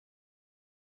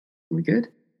We good?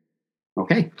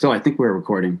 Okay. So I think we're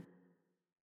recording.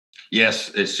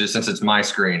 Yes, it's just since it's my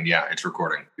screen. Yeah, it's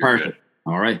recording. You're Perfect. good.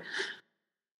 All right.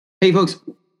 Hey, folks.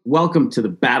 Welcome to the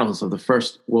Battles of the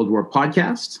First World War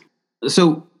podcast.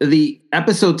 So the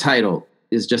episode title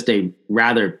is just a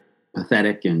rather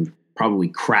pathetic and probably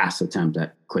crass attempt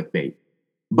at clickbait.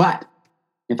 But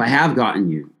if I have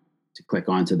gotten you to click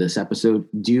onto this episode,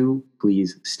 do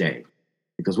please stay.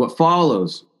 Because what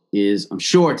follows is, I'm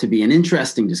sure, to be an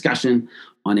interesting discussion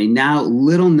on a now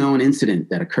little-known incident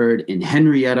that occurred in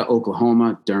Henrietta,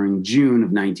 Oklahoma during June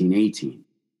of 1918.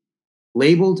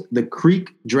 Labeled the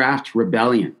Creek Draft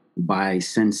Rebellion by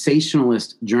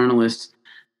sensationalist journalists,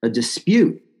 a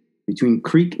dispute between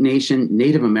Creek Nation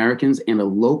Native Americans and a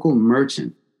local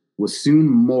merchant was soon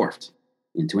morphed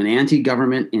into an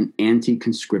anti-government and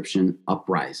anti-conscription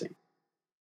uprising.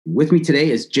 With me today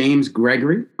is James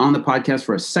Gregory on the podcast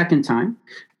for a second time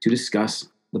to discuss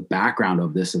the background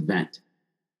of this event.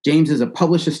 James is a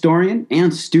published historian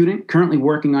and student currently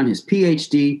working on his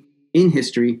PhD in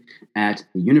history at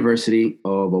the University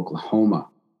of Oklahoma.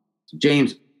 So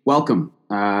James, welcome.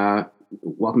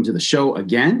 Welcome to the show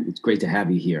again. It's great to have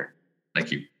you here.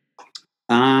 Thank you.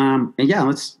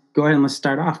 Let's go ahead and let's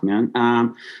start off, man.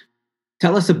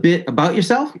 Tell us a bit about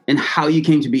yourself and how you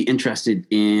came to be interested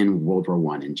in World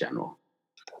War I in general.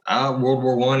 World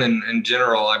War I in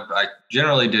general, I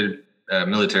generally did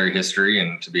military history,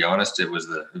 and to be honest, it was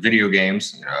the video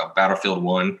games. Battlefield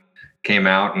 1 came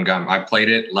out and I played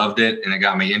it, loved it, and it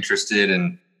got me interested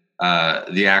in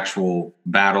the actual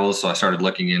battles. So I started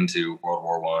looking into World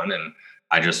War I, and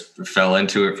I just fell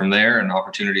into it from there, and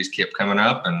opportunities kept coming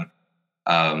up,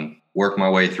 and worked my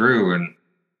way through. And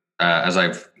as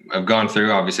I've gone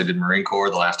through, obviously I did Marine Corps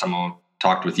the last time I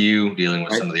talked with you, dealing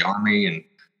with some of the Army. And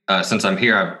since I'm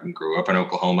here, I grew up in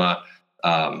Oklahoma.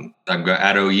 I've got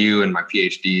at OU, and my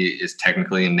PhD is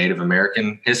technically in Native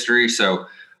American history. So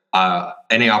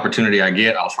any opportunity I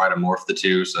get, I'll try to morph the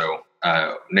two. So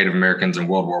Native Americans in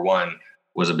World War I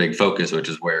was a big focus, which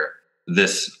is where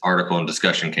this article and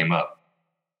discussion came up.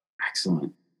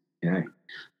 Excellent. Okay.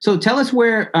 So tell us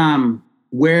where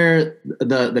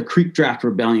the Creek Draft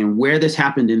Rebellion, where this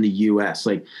happened in the U.S.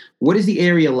 Like, what is the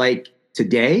area like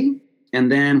today? And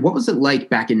then what was it like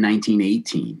back in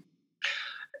 1918?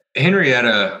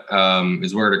 Henrietta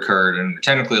is where it occurred, and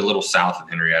technically a little south of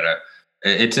Henrietta.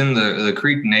 It's in the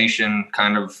Creek Nation,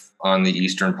 kind of on the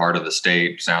eastern part of the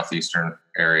state, southeastern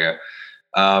area.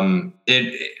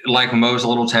 It, like most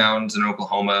little towns in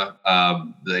Oklahoma,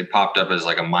 they popped up as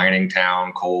like a mining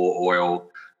town, coal,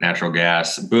 oil, natural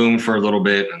gas, boomed for a little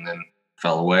bit and then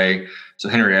fell away. So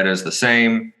Henrietta is the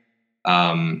same.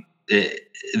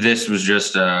 This was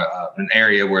just an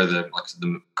area where the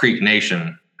Creek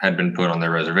Nation had been put on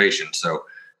their reservation. So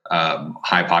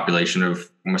high population of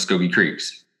Muskogee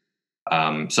Creeks.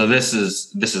 So this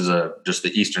is just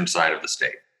the eastern side of the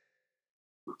state.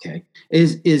 Okay.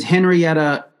 Is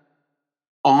Henrietta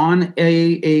on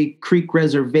a Creek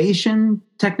reservation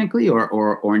technically,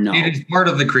 or no? It is part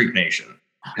of the Creek Nation.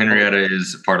 Henrietta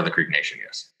is part of the Creek Nation,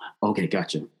 yes. Okay,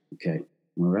 gotcha. Okay,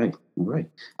 all right.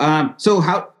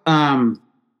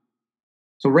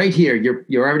 So right here,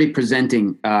 you're already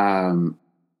presenting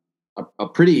a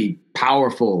pretty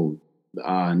powerful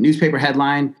newspaper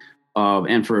headline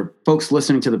and for folks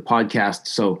listening to the podcast.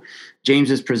 So James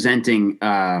is presenting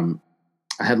a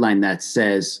headline that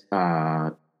says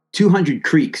 200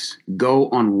 Creeks go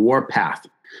on warpath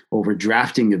over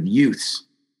drafting of youths.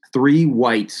 3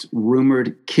 whites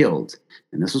rumored killed.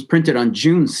 And this was printed on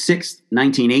June 6th,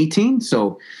 1918.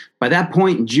 So by that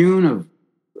point, June of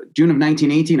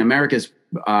 1918, America's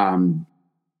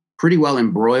pretty well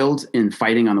embroiled in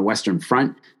fighting on the Western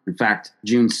Front. In fact,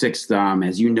 June 6th,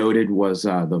 as you noted, was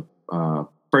the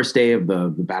first day of the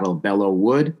Battle of Belleau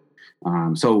Wood.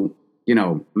 So,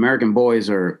 American boys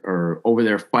are over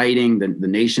there fighting. The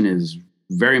nation is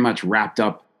very much wrapped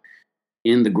up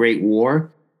in the Great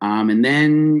War. And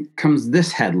then comes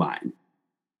this headline.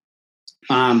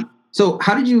 So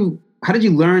how did you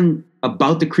learn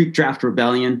about the Creek Draft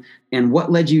Rebellion, and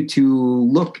what led you to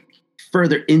look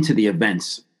further into the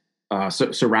events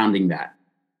surrounding that?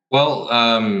 Well,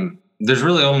 there's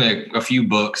really only a few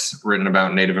books written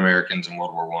about Native Americans in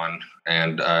World War I,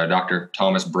 and Dr.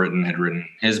 Thomas Britton had written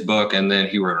his book, and then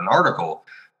he wrote an article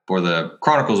for the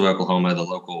Chronicles of Oklahoma, the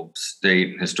local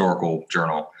state historical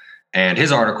journal. And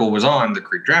his article was on the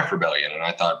Creek Draft Rebellion, and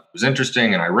I thought it was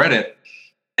interesting, and I read it.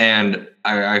 And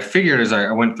I figured as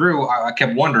I went through, I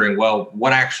kept wondering, well,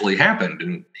 what actually happened?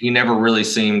 And he never really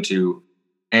seemed to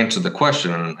answer the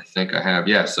question. And I think I have.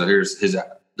 Yeah, so here's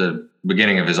the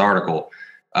beginning of his article.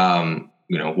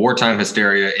 Wartime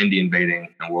hysteria, Indian baiting,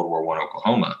 and World War I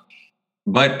Oklahoma.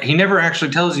 But he never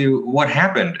actually tells you what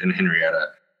happened in Henrietta.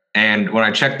 And when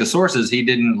I checked the sources, he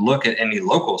didn't look at any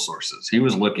local sources. He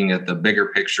was looking at the bigger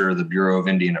picture, the Bureau of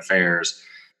Indian Affairs,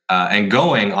 and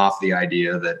going off the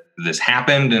idea that this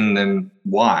happened and then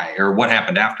why or what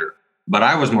happened after. But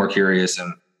I was more curious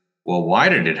in, well, why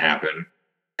did it happen?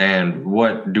 And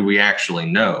what do we actually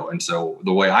know? And so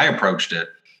the way I approached it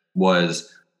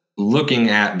was looking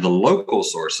at the local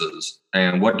sources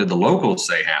and what did the locals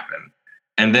say happened.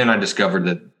 And then I discovered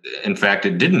that, in fact,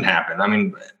 it didn't happen. I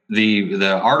mean,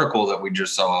 the article that we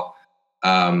just saw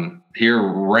here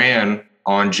ran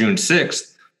on June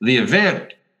 6th. The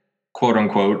event, quote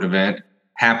unquote event,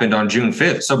 happened on June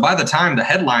 5th. So by the time the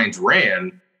headlines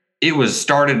ran, it was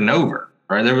started and over,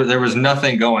 right? There was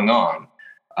nothing going on.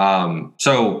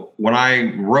 So when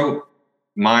I wrote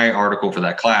my article for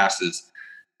that class is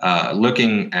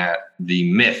looking at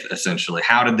the myth, essentially.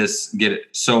 How did this get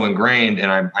so ingrained?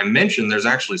 And I mentioned there's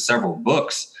actually several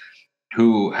books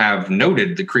who have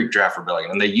noted the Creek Draft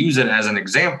Rebellion, and they use it as an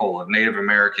example of Native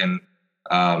American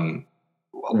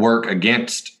work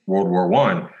against World War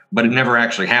I, but it never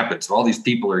actually happened. So all these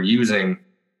people are using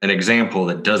an example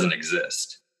that doesn't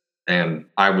exist. And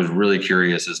I was really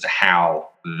curious as to how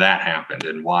that happened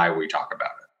and why we talk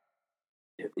about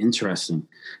it. Interesting.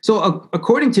 So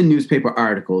according to newspaper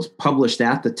articles published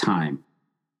at the time,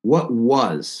 what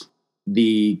was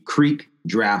the Creek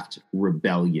Draft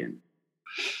Rebellion?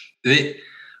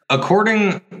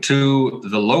 According to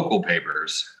the local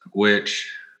papers,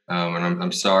 which, and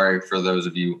I'm sorry for those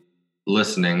of you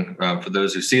listening, for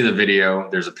those who see the video,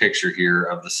 there's a picture here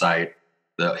of the site,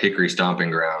 the Hickory Stomping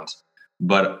Grounds.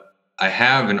 But I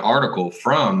have an article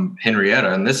from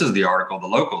Henrietta, and this is the article the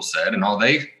locals said, and all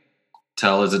they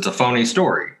tell is it's a phony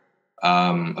story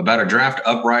about a draft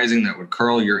uprising that would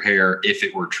curl your hair if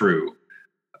it were true.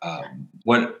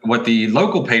 What the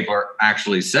local paper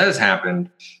actually says happened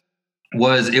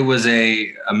was it was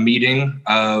a meeting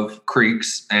of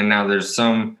Creeks, and now there's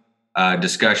some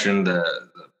discussion. The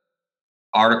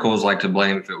articles like to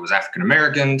blame if it was African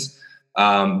Americans,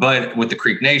 but with the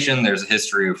Creek Nation, there's a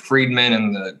history of freedmen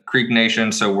in the Creek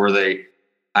Nation. So were they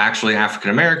actually African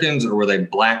Americans or were they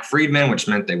Black freedmen, which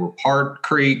meant they were part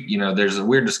Creek? You know, there's a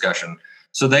weird discussion.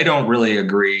 So they don't really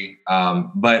agree,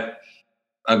 but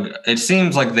it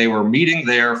seems like they were meeting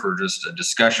there for just a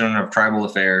discussion of tribal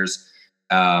affairs.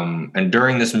 And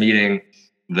during this meeting,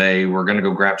 they were going to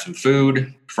go grab some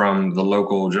food from the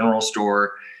local general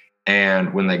store.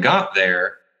 And when they got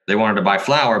there, they wanted to buy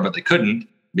flour, but they couldn't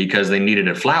because they needed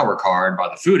a flour card by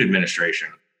the Food Administration.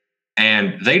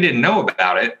 And they didn't know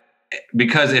about it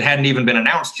because it hadn't even been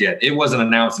announced yet. It wasn't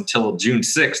announced until June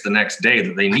 6th, the next day,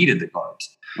 that they needed the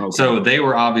cards. Okay. So they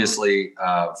were obviously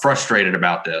frustrated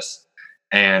about this.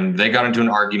 And they got into an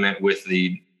argument with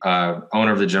the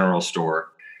owner of the general store.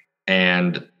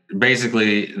 And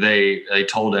basically, they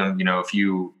told him, you know, if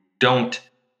you don't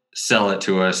sell it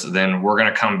to us, then we're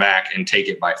going to come back and take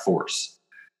it by force.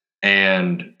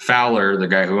 And Fowler, the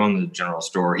guy who owned the general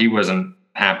store, he wasn't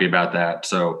happy about that.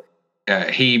 So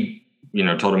he, you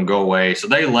know, told him go away. So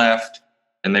they left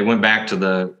and they went back to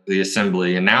the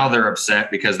assembly. And now they're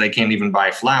upset because they can't even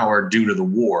buy flour due to the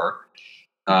war.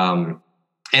 And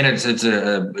it's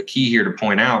a key here to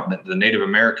point out that the Native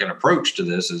American approach to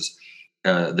this is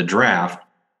the draft.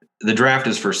 The draft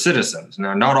is for citizens.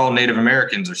 Now, not all Native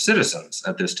Americans are citizens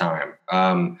at this time.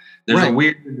 There's a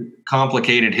weird,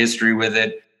 complicated history with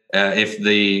it. If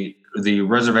the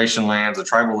reservation lands, the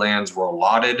tribal lands were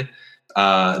allotted,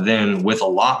 then with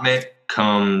allotment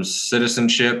comes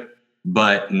citizenship,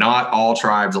 but not all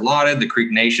tribes allotted. The Creek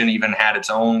Nation even had its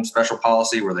own special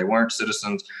policy where they weren't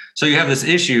citizens. So you have this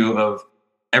issue of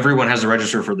everyone has to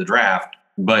register for the draft,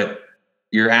 but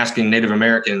you're asking Native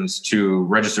Americans to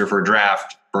register for a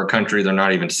draft for a country they're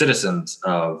not even citizens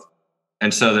of.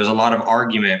 And so there's a lot of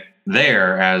argument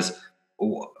there as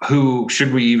who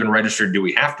should we even register? Do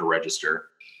we have to register?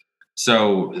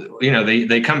 So, you know,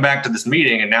 they come back to this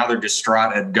meeting and now they're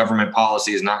distraught at government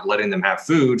policies not letting them have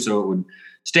food. So it would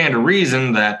stand to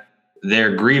reason that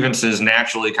their grievances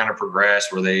naturally kind of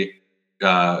progress where they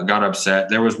got upset.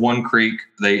 There was one Creek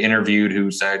they interviewed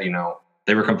who said, you know,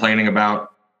 they were complaining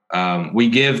about we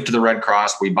give to the Red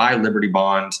Cross, we buy Liberty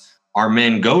bonds, our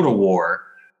men go to war,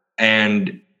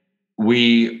 and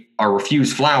we are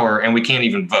refused flour, and we can't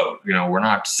even vote. You know, we're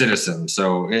not citizens.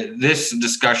 So this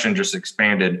discussion just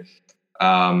expanded.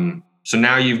 So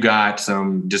now you've got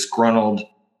some disgruntled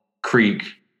Creek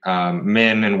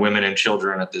men and women and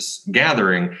children at this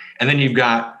gathering, and then you've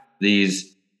got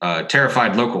these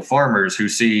terrified local farmers who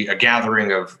see a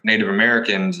gathering of Native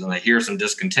Americans, and they hear some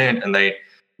discontent, and they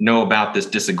know about this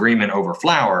disagreement over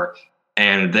flour,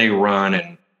 and they run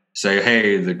and say,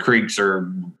 hey, the Creeks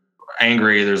are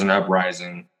angry. There's an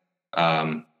uprising.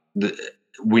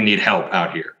 We need help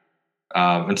out here.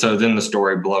 And so then the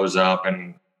story blows up,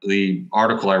 and the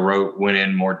article I wrote went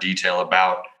in more detail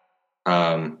about,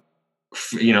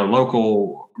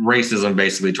 local racism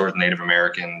basically towards Native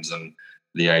Americans, and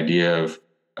the idea of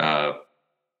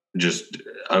just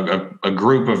a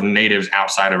group of natives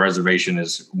outside a reservation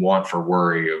is want for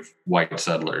worry of white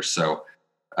settlers. So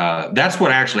that's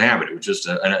what actually happened. It was just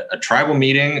a tribal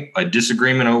meeting, a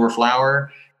disagreement over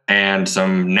flour, and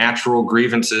some natural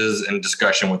grievances and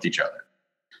discussion with each other.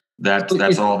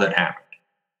 That's all that happened.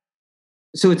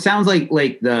 So it sounds like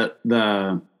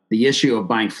the issue of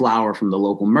buying flour from the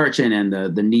local merchant and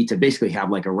the need to basically have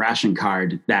like a ration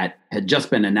card that had just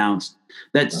been announced.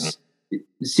 It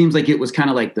seems like it was kind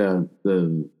of like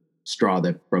the straw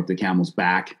that broke the camel's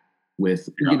back with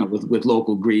with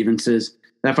local grievances.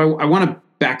 If I want to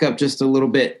back up just a little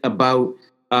bit about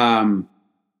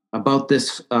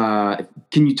this,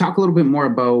 can you talk a little bit more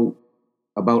about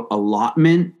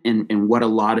allotment and what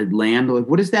allotted land? Like,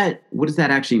 what does that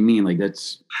actually mean? Like,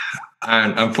 that's.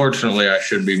 And unfortunately, I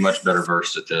should be much better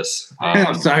versed at this.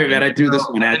 I'm sorry, man. I threw this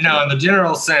one at you. No, in the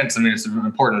general sense, I mean, it's an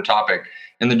important topic.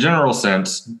 In the general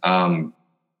sense,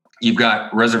 you've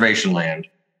got reservation land,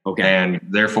 okay, and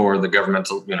therefore the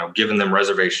government's given them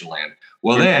reservation land.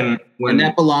 Well, when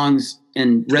that belongs,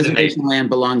 and reservation land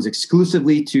belongs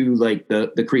exclusively to like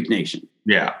the Creek Nation.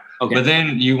 Yeah. Okay. But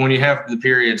then when you have the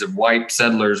periods of white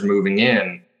settlers moving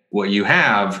in, what you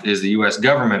have is the U.S.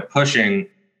 government pushing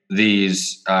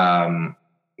these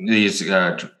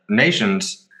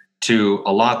nations to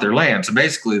allot their land. So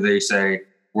basically, they say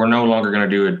we're no longer going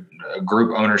to do a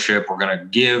group ownership. We're going to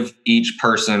give each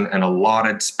person an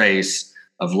allotted space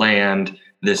of land.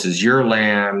 This is your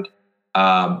land.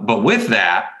 But with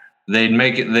that, they'd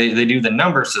make it. They do the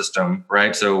number system,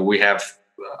 right? So we have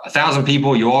 1,000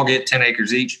 people. You all get 10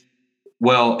 acres each.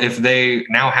 Well, if they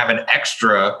now have an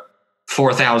extra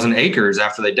 4,000 acres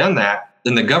after they've done that,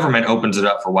 then the government opens it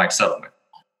up for white settlement.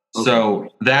 Okay. So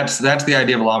that's the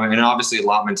idea of allotment. And obviously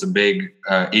allotment's a big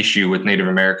issue with Native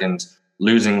Americans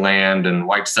losing land and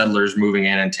white settlers moving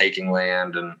in and taking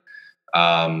land. And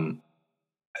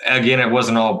again, it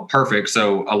wasn't all perfect.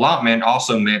 So allotment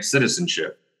also meant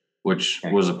citizenship, which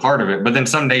was a part of it. But then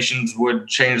some nations would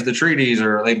change the treaties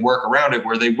or they'd work around it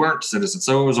where they weren't citizens.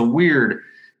 So it was a weird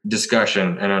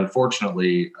discussion and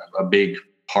unfortunately a big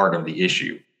part of the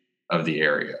issue of the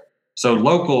area. So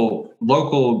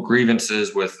local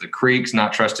grievances with the Creeks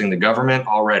not trusting the government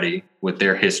already with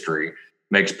their history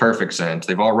makes perfect sense.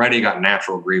 They've already got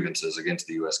natural grievances against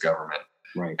the U.S. government.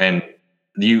 Right. And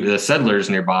the settlers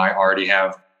nearby already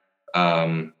have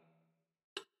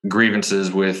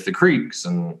grievances with the Creeks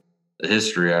and the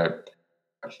history.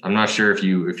 I'm not sure if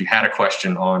you had a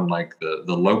question on like the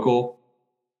local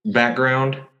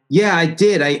background. Yeah, I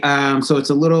did. So it's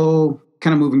a little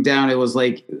kind of moving down. It was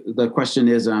like the question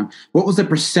is, what was the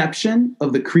perception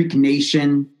of the Creek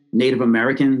Nation Native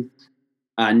Americans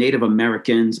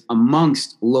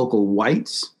amongst local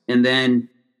whites? And then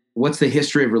what's the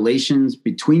history of relations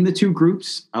between the two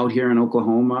groups out here in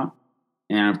Oklahoma?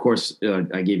 And of course,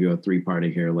 I gave you a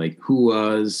three-parter here, like who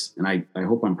was, and I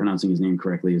hope I'm pronouncing his name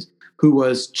correctly, who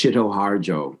was Chito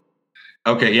Harjo?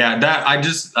 Okay, yeah,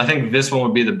 I think this one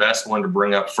would be the best one to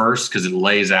bring up first because it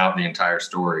lays out the entire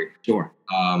story. Sure.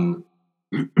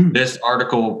 This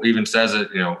article even says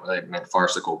it, they meant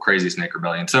farcical Crazy Snake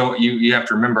Rebellion. So you have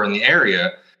to remember in the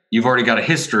area, you've already got a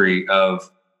history of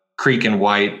Creek and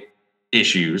white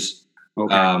issues.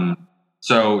 Okay.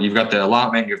 So you've got the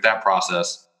allotment, you have that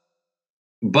process,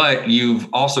 but you've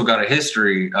also got a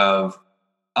history of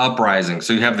uprising.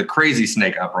 So you have the Crazy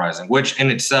Snake uprising, which in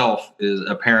itself is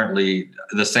apparently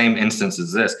the same instance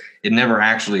as this. It never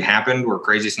actually happened where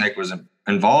Crazy Snake was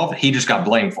involved. He just got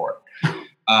blamed for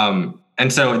it.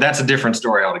 And so that's a different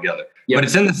story altogether. Yep. But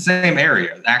it's in the same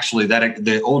area, actually, that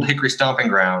the old Hickory Stomping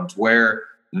Grounds where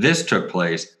this took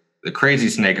place, the Crazy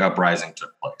Snake uprising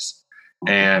took place.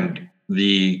 And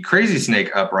the Crazy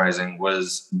Snake uprising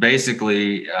was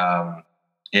basically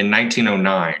in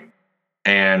 1909.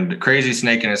 And Crazy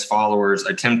Snake and his followers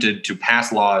attempted to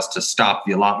pass laws to stop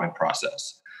the allotment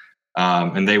process.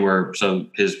 And so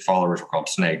his followers were called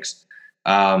snakes.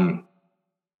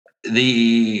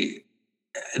 The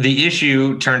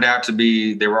issue turned out to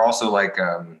be, they were also like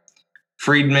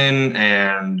freedmen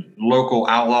and local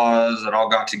outlaws that all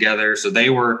got together. So they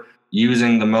were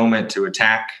using the moment to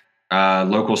attack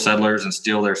local settlers and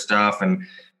steal their stuff. And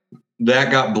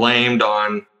that got blamed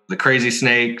on the Crazy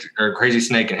Snake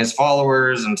and his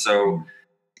followers. And so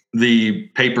the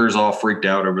papers all freaked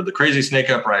out over the Crazy Snake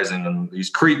uprising, and these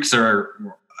Creeks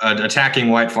are attacking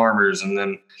white farmers, and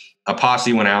then a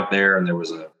posse went out there, and there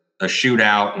was a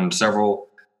shootout, and several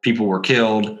people were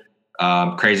killed.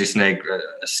 Crazy Snake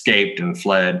escaped and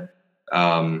fled.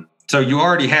 So you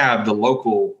already have the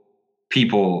local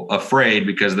people afraid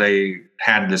because they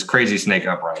had this Crazy Snake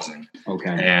uprising. Okay.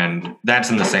 And that's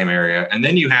in the same area. And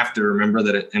then you have to remember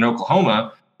that in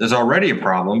Oklahoma, there's already a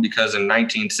problem because in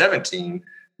 1917,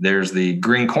 there's the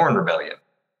Green Corn Rebellion.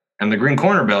 And the Green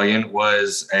Corn Rebellion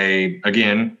was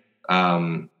Native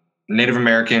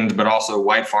Americans, but also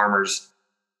white farmers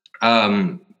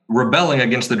rebelling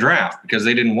against the draft because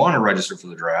they didn't want to register for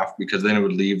the draft because then it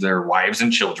would leave their wives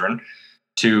and children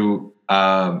to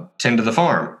tend to the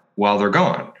farm while they're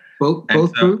gone. Both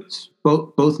groups,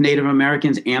 both Native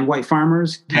Americans and white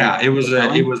farmers. Yeah, it was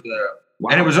wow.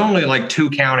 And it was only like 2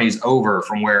 counties over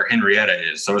from where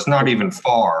Henrietta is, so it's not even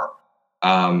far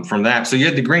from that. So you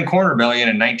had the Green Corn Rebellion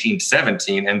in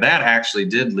 1917, and that actually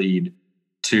did lead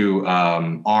to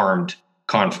armed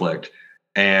conflict,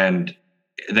 and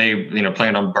they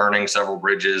planned on burning several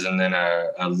bridges, and then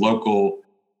a local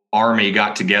army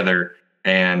got together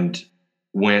and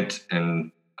went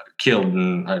and killed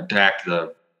and attacked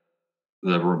the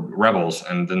rebels,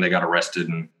 and then they got arrested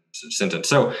and sentenced.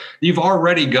 So you've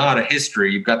already got a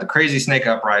history. You've got the Crazy Snake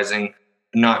Uprising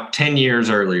not 10 years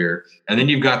earlier, and then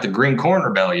you've got the Green Corn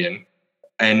Rebellion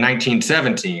in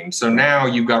 1917. So now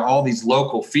you've got all these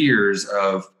local fears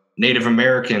of Native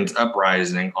Americans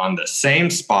uprising on the same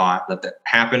spot that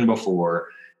happened before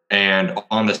and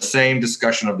on the same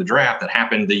discussion of the draft that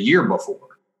happened the year before.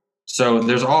 So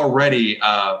there's already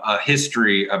a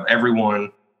history of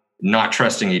everyone not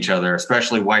trusting each other,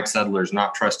 especially white settlers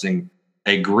not trusting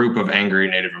a group of angry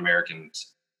Native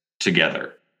Americans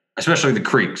together, especially the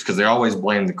Creeks, because they always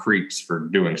blame the Creeks for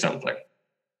doing something.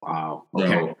 Wow.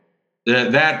 Okay.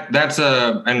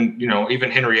 So and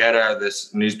even Henrietta,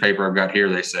 this newspaper I've got here,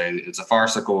 they say it's a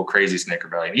farcical Crazy Snake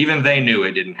Rebellion. Even they knew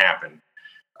it didn't happen.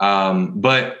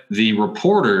 But the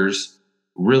reporters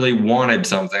really wanted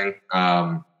something.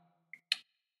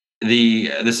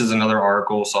 This is another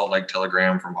article, Salt Lake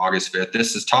Telegram from August 5th.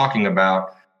 This is talking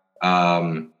about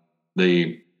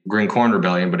the Green Corn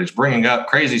Rebellion, but it's bringing up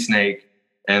Crazy Snake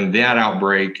and that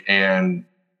outbreak and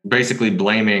basically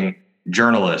blaming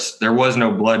journalists. There was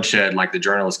no bloodshed like the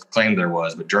journalists claimed there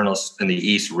was, but journalists in the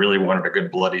East really wanted a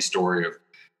good bloody story of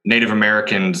Native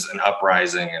Americans and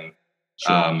uprising. And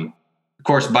of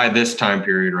course, by this time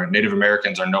period, right, Native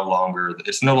Americans are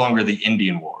it's no longer the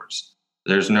Indian Wars.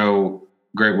 There's no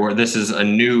Great War. This is a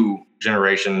new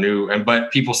generation,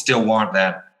 but people still want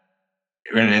that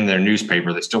in their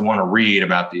newspaper. They still want to read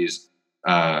about these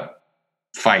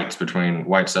fights between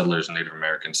white settlers and Native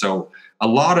Americans. So a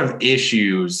lot of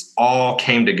issues all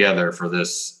came together for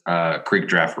this Creek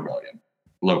Draft Rebellion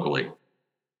locally.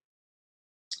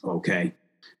 Okay.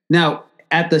 Now,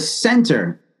 at the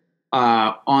center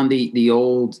on the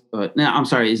old, I'm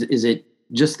sorry, is it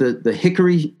just the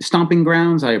Hickory Stomping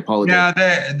Grounds? I apologize.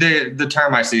 Yeah, the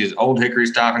term I see is Old Hickory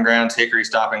Stomping Grounds, Hickory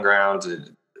Stomping Grounds.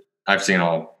 I've seen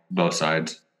both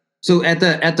sides. So at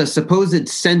the supposed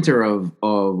center of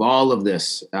all of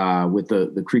this with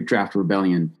the Creek Draft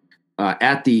Rebellion,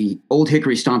 at the Old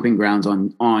Hickory Stomping Grounds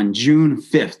on June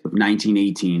 5th of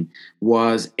 1918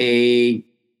 was a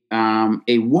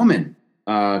woman,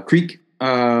 Creek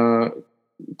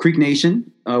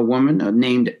Nation, a woman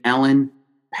named Ellen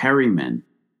Perryman.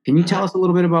 Can you tell us a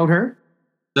little bit about her?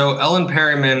 So Ellen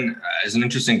Perryman is an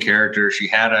interesting character. She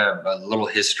had a little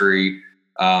history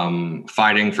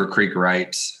fighting for Creek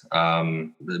rights,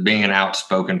 being an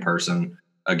outspoken person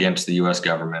against the U.S.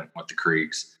 government with the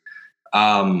Creeks.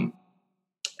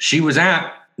 She was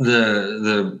at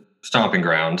the stomping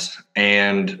grounds,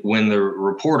 and when the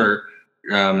reporter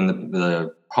and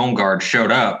the home guard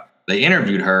showed up, they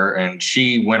interviewed her, and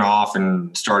she went off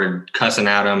and started cussing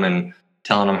at them and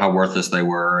telling them how worthless they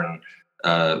were.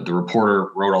 And the reporter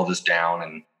wrote all this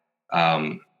down,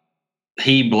 and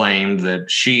he blamed that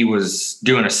she was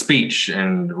doing a speech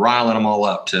and riling them all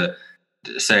up to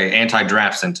say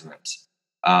anti-draft sentiments.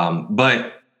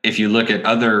 But if you look at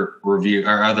other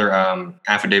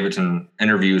affidavits and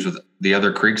interviews with the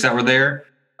other Creeks that were there,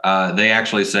 they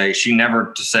actually say she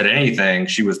never said anything.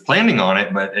 She was planning on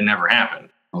it, but it never happened.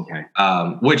 Okay.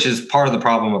 Which is part of the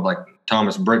problem of like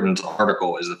Thomas Britton's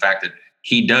article, is the fact that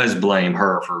he does blame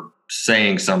her for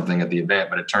saying something at the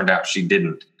event, but it turned out she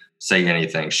didn't say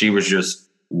anything. She was just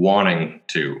wanting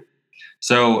to.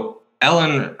 So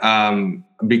Ellen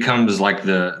becomes like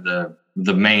the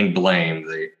main blame.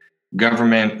 The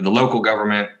local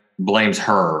government blames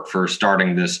her for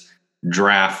starting this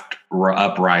draft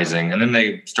uprising, and then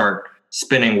they start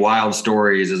spinning wild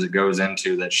stories as it goes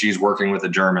into that she's working with the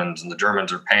Germans and the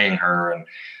Germans are paying her. And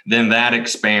then that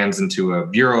expands into a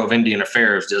Bureau of Indian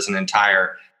Affairs does an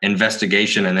entire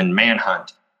investigation and then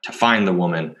manhunt to find the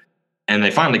woman. And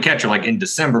they finally catch her like in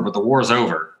December, but the war's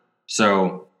over.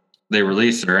 So they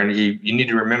release her. And you need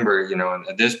to remember,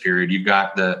 at this period, you've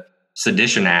got the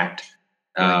Sedition Act.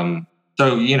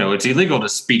 So, it's illegal to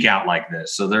speak out like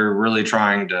this. So they're really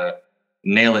trying to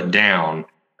nail it down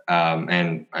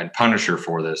and punish her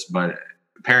for this. But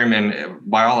Perryman,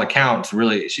 by all accounts,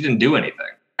 really, she didn't do anything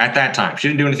at that time. She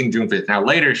didn't do anything June 5th. Now,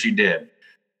 later she did.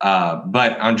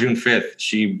 But on June 5th,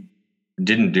 she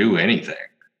didn't do anything.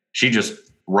 She just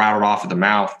rattled off at the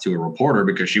mouth to a reporter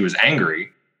because she was angry.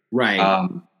 Right.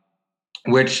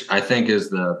 Which I think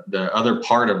is the other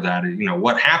part of that.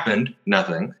 What happened?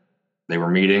 Nothing. They were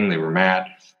meeting. They were mad.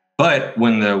 But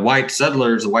when the white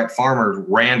settlers, the white farmers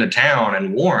ran to town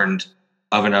and warned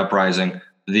of an uprising,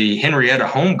 the Henrietta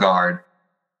Home Guard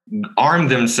armed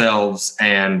themselves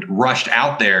and rushed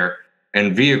out there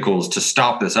in vehicles to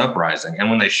stop this uprising. And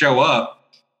when they show up,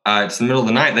 it's the middle of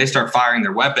the night, they start firing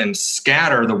their weapons,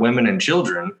 scatter the women and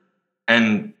children.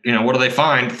 And, what do they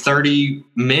find? 30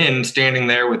 men standing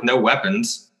there with no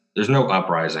weapons. There's no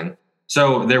uprising.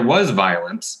 So there was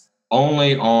violence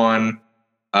only on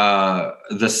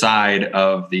the side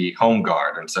of the Home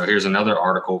Guard. And so here's another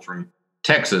article from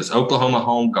Texas. Oklahoma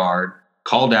Home Guard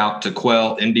called out to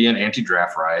quell Indian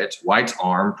anti-draft riots. Whites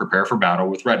armed, prepare for battle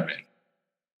with red men.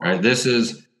 All right, this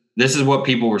is what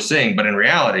people were seeing. But in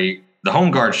reality, the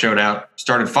Home Guard showed out,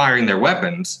 started firing their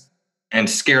weapons, and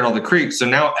scared all the Creeks. So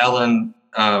now Ellen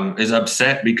is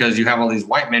upset because you have all these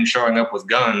white men showing up with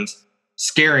guns,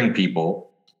 scaring people.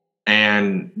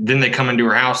 And then they come into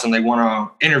her house and they want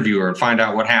to interview her and find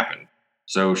out what happened.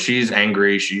 So she's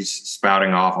angry. She's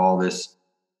spouting off all this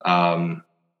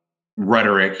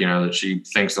rhetoric, that she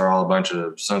thinks they're all a bunch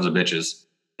of sons of bitches,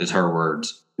 is her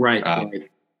words. Right.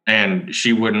 And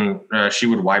she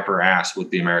would wipe her ass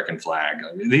with the American flag.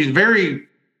 These very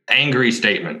angry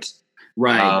statements.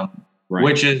 Right. Right.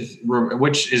 Which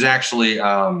is actually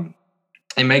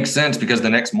it makes sense because the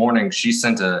next morning she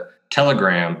sent a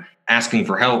telegram asking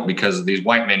for help because these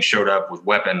white men showed up with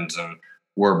weapons and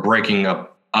were breaking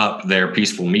up their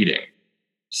peaceful meeting.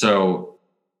 So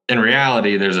in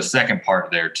reality, there's a second part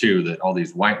there too, that all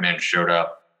these white men showed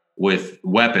up with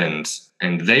weapons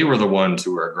and they were the ones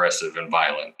who were aggressive and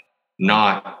violent,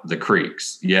 not the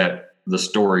Creeks. Yet the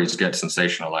stories get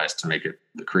sensationalized to make it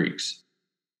the Creeks.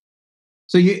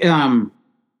 So you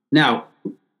now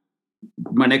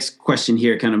my next question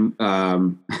here kind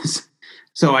of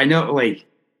so I know, like,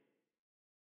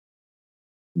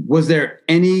 was there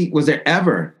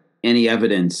ever any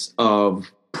evidence of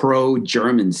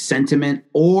pro-German sentiment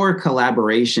or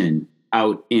collaboration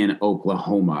out in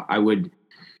Oklahoma? I would,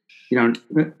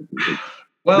 nothing.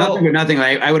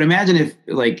 I would imagine if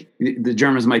like the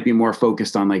Germans might be more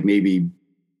focused on like maybe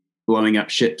blowing up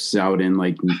ships out in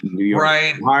like New York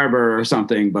Harbor or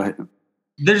something, but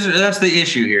that's the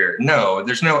issue here. No,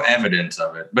 there's no evidence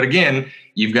of it. But again,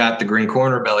 you've got the Green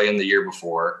Corn Rebellion the year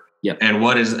before. Yep. And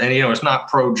it's not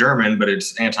pro-German, but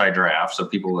it's anti-draft, so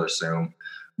people will assume.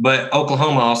 But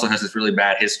Oklahoma also has this really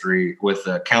bad history with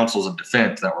the councils of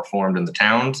defense that were formed in the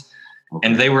towns. Okay.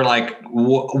 And they were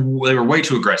they were way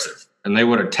too aggressive. And they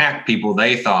would attack people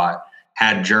they thought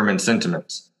had German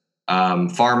sentiments.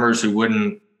 Farmers who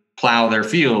wouldn't plow their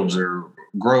fields or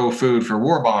grow food for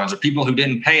war bonds, or people who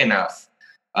didn't pay enough.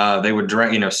 They would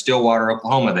drag, Stillwater,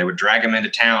 Oklahoma, they would drag them into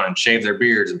town and shave their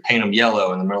beards and paint them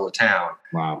yellow in the middle of town.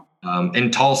 Wow.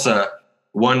 In Tulsa,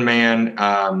 one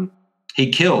man, he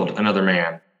killed another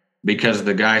man because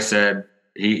the guy said,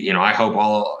 I hope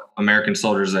all American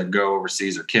soldiers that go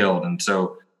overseas are killed. And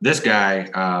so this guy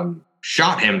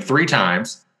shot him 3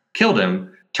 times, killed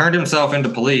him, turned himself into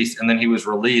police, and then he was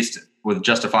released with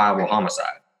justifiable homicide.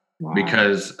 Wow.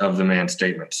 Because of the man's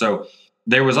statement. So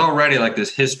there was already like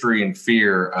this history and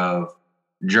fear of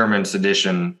German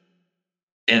sedition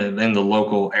in the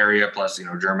local area, plus,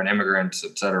 German immigrants,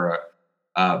 et cetera.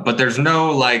 But there's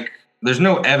no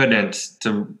evidence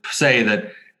to say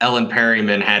that Ellen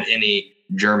Perryman had any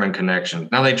German connection.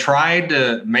 Now, they tried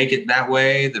to make it that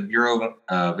way. The Bureau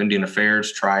of Indian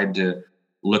Affairs tried to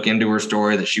look into her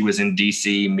story that she was in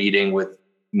D.C. meeting with,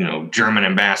 German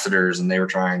ambassadors, and they were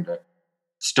trying to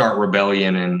start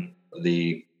rebellion in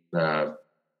the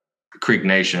Creek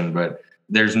Nation, but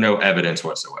there's no evidence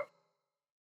whatsoever.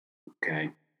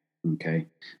 Okay.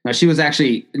 Now she was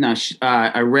actually.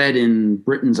 I read in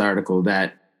Britain's article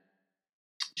that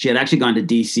she had actually gone to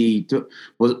D.C.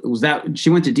 Was that she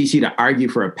went to D.C. to argue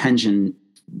for a pension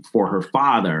for her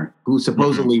father, who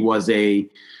supposedly was a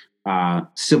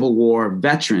Civil War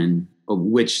veteran, of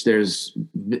which there's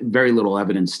very little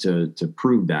evidence to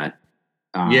prove that.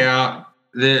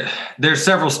 There's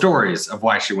several stories of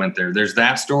why she went there. There's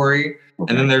that story,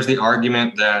 and then there's the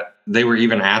argument that they were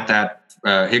even at that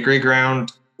Hickory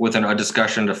ground with a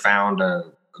discussion to found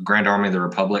a Grand Army of the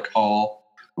Republic Hall.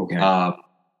 Okay.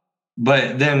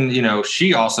 But then,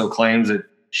 she also claims that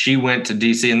she went to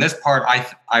D.C. And this part,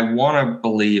 I want to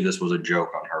believe this was a joke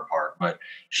on her part, but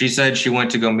she said she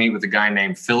went to go meet with a guy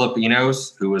named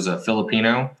Filipinos, who was a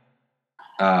Filipino.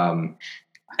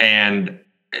 And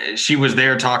she was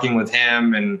there talking with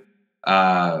him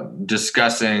and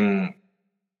discussing,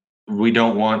 we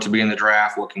don't want to be in the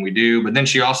draft. What can we do? But then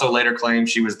she also later claimed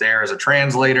she was there as a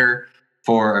translator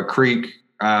for a Creek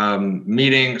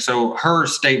meeting. So her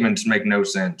statements make no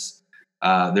sense.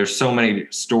 There's so many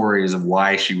stories of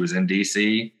why she was in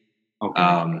DC.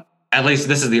 Okay. At least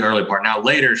this is the early part. Now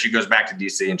later she goes back to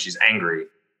DC and she's angry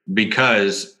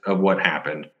because of what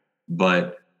happened.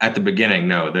 But at the beginning,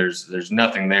 no, there's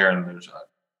nothing there, and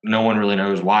no one really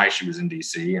knows why she was in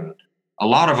DC. And a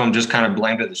lot of them just kind of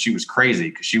blamed it that she was crazy,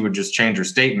 because she would just change her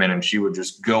statement and she would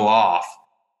just go off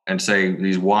and say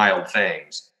these wild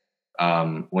things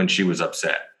when she was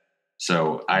upset.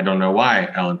 So I don't know why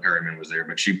Ellen Perryman was there,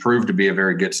 but she proved to be a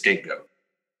very good scapegoat.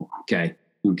 Okay.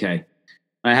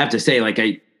 I have to say, like,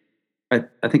 I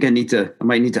think I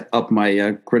might need to up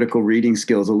my critical reading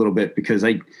skills a little bit, because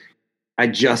I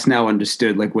just now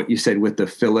understood, like, what you said with the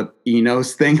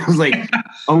Filipinos thing. I was like,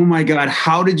 oh my God,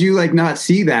 how did you not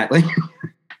see that? Like,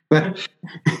 but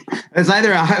it's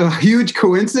either a huge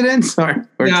coincidence or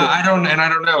yeah, I don't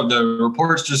know. The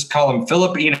reports just call them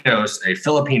Filipinos, a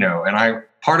Filipino. And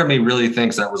part of me really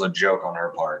thinks that was a joke on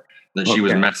her part, that she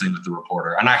was messing with the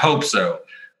reporter. And I hope so,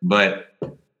 but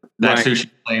that's who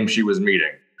she claimed she was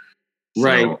meeting.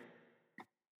 Right. So,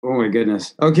 oh my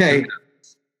goodness. Okay.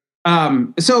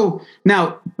 So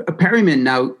now Perryman,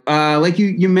 like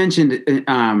you mentioned,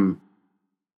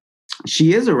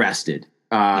 she is arrested,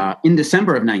 in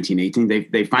December of 1918.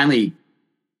 They finally,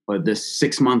 this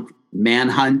 6-month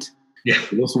manhunt,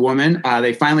 for this woman,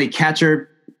 they finally catch her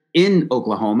in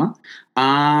Oklahoma.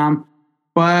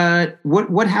 But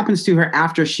what happens to her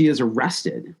after she is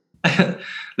arrested?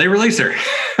 They release her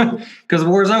because the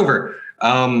war is over.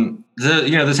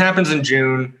 This happens in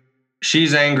June.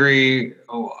 She's angry,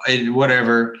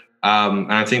 whatever.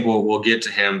 And I think we'll get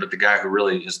to him, but the guy who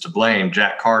really is to blame,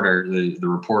 Jack Carter, the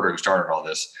reporter who started all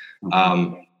this,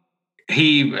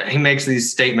 he makes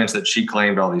these statements that she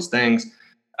claimed all these things.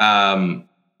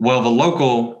 Well, the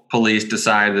local police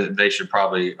decide that they should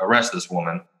probably arrest this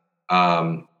woman.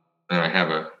 And I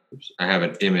have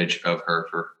an image of her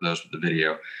for those with the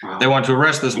video. Wow. They want to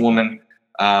arrest this woman.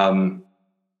 And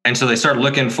so they start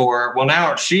looking for her. Well,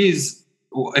 now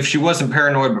if she wasn't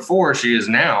paranoid before, she is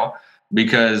now,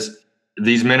 because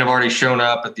these men have already shown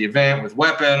up at the event with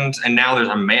weapons, and now there's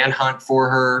a manhunt for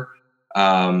her.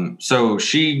 So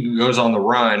she goes on the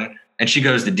run, and she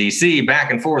goes to DC, back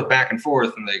and forth,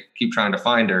 and they keep trying to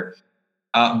find her.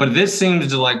 But this seems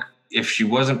to, if she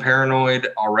wasn't paranoid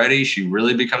already, she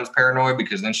really becomes paranoid,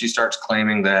 because then she starts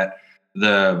claiming that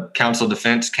the Council of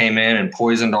Defense came in and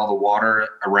poisoned all the water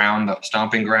around the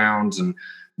stomping grounds, and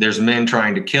there's men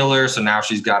trying to kill her. So now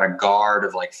she's got a guard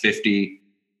of 50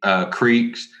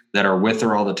 Creeks that are with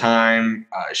her all the time.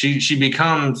 She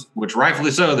becomes, which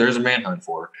rightfully so, there's a manhunt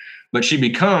for her, but she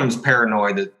becomes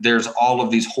paranoid that there's all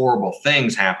of these horrible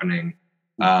things happening,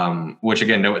 which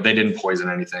again, no, they didn't poison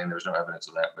anything. There's no evidence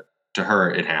of that, but to her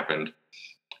it happened.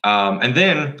 And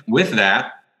then with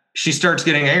that, she starts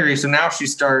getting angry. So now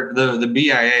the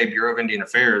BIA, Bureau of Indian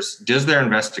Affairs, does their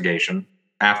investigation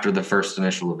after the first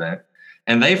initial event.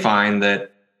 And they find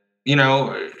that, she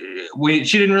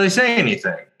didn't really say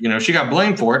anything. She got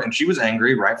blamed for it, and she was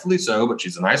angry, rightfully so, but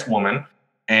she's a nice woman,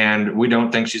 and we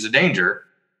don't think she's a danger.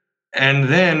 And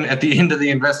then at the end of the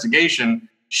investigation,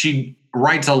 she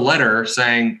writes a letter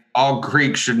saying all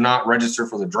Creeks should not register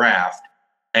for the draft.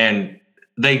 And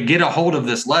they get a hold of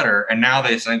this letter, and now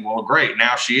they think, well, great,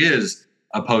 now she is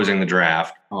opposing the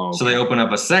draft. Oh, okay. So they open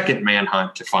up a second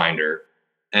manhunt to find her,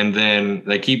 and then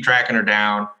they keep tracking her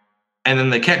down. And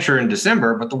then they catch her in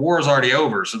December, but the war is already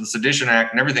over. So the Sedition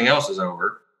Act and everything else is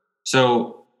over.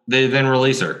 So they then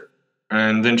release her.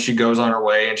 And then she goes on her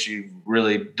way, and she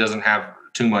really doesn't have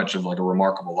too much of a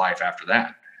remarkable life after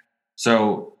that.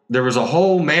 So there was a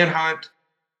whole manhunt,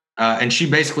 and she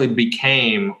basically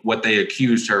became what they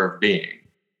accused her of being.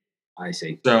 I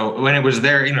see. So when it was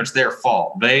it's their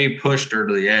fault. They pushed her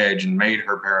to the edge and made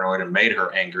her paranoid and made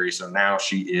her angry. So now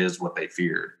she is what they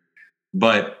feared.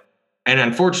 And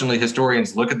unfortunately,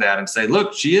 historians look at that and say,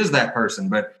 look, she is that person.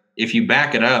 But if you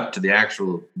back it up to the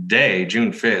actual day,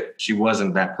 June 5th, she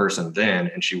wasn't that person then,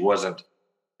 and she wasn't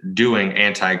doing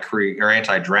anti-Creek or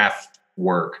anti-draft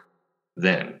work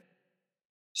then.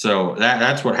 So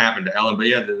that's what happened to Ellen. But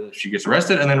yeah, she gets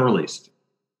arrested and then released.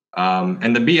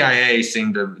 And the BIA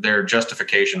seemed to, their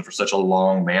justification for such a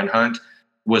long manhunt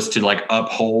was to like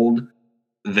uphold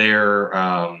their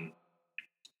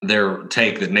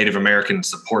take that Native Americans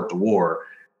support the war,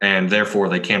 and therefore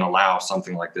they can't allow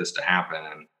something like this to happen.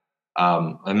 And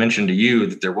I mentioned to you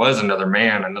that there was another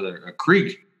man, a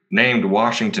Creek named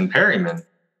Washington Perryman,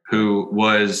 who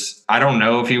was, I don't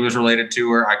know if he was related to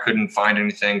her. I couldn't find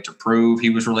anything to prove he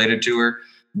was related to her,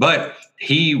 but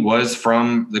he was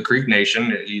from the Creek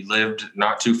Nation. He lived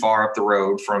not too far up the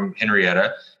road from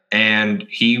Henrietta, and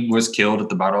he was killed at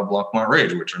the Battle of Blancmont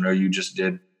Ridge, which I know you just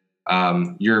did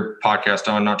your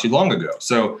podcast on not too long ago.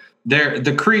 So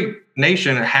the Creek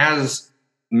Nation has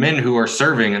men who are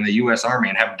serving in the U.S. Army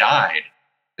and have died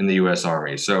in the U.S.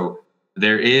 Army. So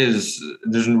there's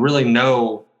really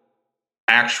no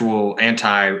actual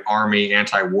anti-army,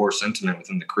 anti-war sentiment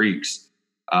within the Creeks.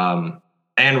 And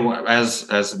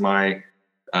as my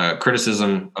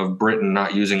criticism of Britain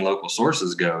not using local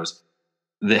sources goes,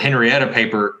 the Henrietta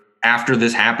paper, after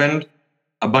this happened,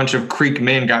 a bunch of Creek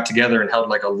men got together and held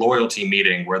like a loyalty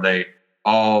meeting where they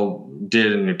all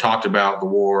did and talked about the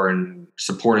war and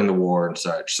supporting the war and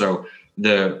such. So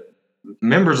the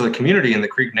members of the community in the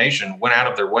Creek Nation went out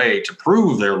of their way to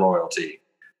prove their loyalty,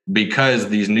 because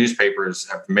these newspapers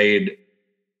have made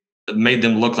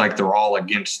them look like they're all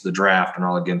against the draft and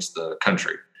all against the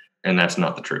country. And that's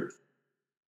not the truth.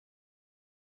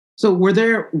 So were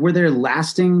there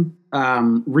lasting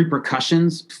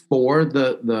repercussions for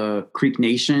the Creek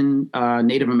Nation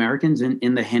Native Americans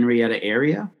in the Henrietta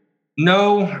area?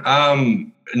 No,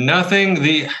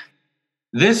 nothing.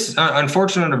 This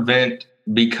unfortunate event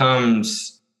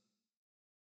becomes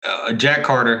Jack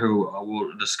Carter, who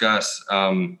we'll discuss.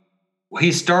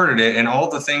 He started it, and all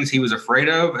the things he was afraid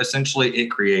of, essentially it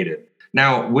created.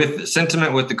 Now, with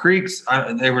sentiment with the Creeks,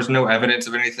 there was no evidence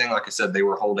of anything. Like I said, they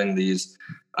were holding these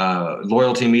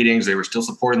loyalty meetings. They were still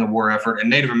supporting the war effort, and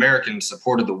Native Americans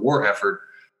supported the war effort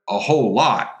a whole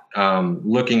lot,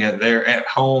 looking at their at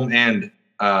home and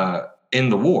in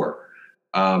the war.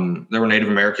 There were Native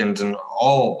Americans in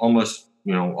all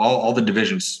the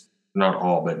divisions, not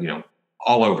all, but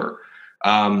all over.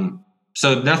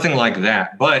 So nothing like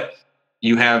that. But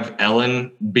you have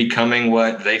Ellen becoming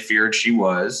what they feared she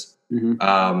was.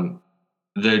 Mm-hmm.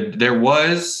 There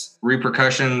was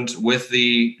repercussions with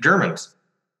the Germans.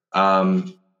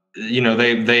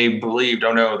 They believed,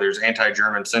 oh no, there's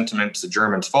anti-German sentiment, it's the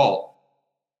Germans' fault.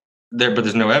 But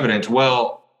there's no evidence.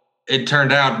 Well, it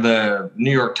turned out the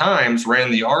New York Times ran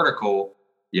the article,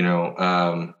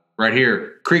 right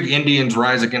here, Creek Indians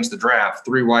rise against the draft,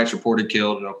 3 whites reported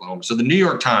killed in Oklahoma. So the New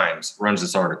York Times runs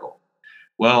this article.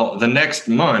 Well, the next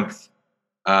month,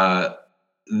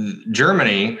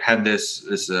 Germany had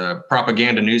this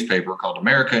propaganda newspaper called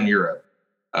America in Europe,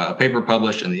 a paper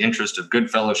published in the interest of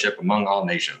good fellowship among all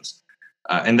nations.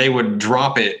 And they would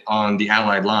drop it on the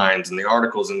Allied lines, and the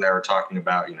articles in there are talking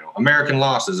about, American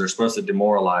losses are supposed to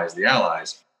demoralize the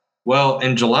Allies. Well,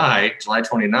 in July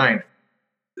 29th,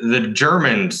 the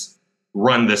Germans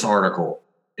run this article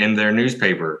in their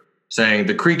newspaper saying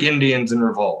the Creek Indians in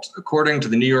revolt. According to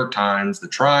the New York Times, the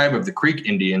tribe of the Creek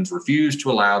Indians refused to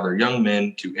allow their young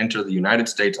men to enter the United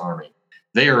States Army.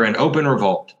 They are in open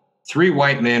revolt. 3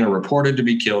 white men are reported to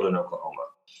be killed in Oklahoma.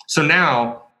 So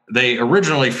now they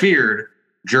originally feared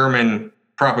German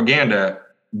propaganda,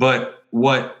 but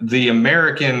what the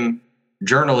American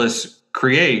journalists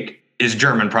create is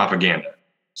German propaganda.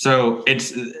 So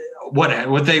it's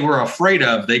what they were afraid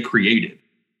of, they created.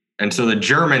 And so the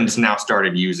Germans now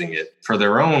started using it for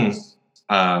their own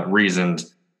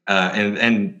reasons.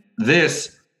 And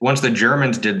this, once the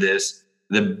Germans did this,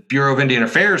 the Bureau of Indian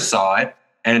Affairs saw it,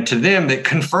 and to them, it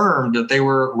confirmed that they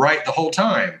were right the whole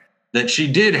time, that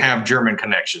she did have German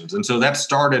connections. And so that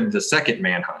started the second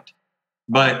manhunt.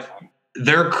 But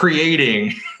they're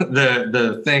creating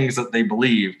the things that they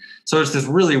believe. So it's this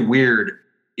really weird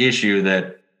issue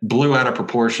that blew out of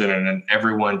proportion, and then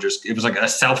everyone it was like a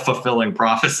self-fulfilling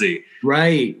prophecy.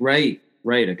 Right.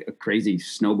 A crazy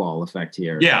snowball effect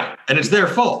here. Yeah. And it's their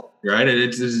fault, right?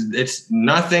 It's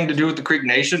nothing to do with the Creek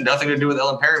Nation, nothing to do with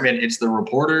Ellen Perryman. It's the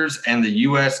reporters and the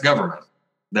U.S. government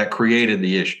that created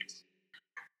the issue.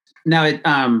 Now,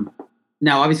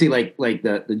 now obviously like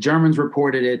the Germans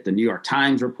reported it, the New York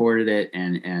Times reported it.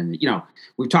 And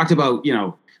we've talked about,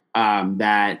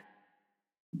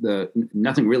 that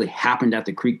nothing really happened at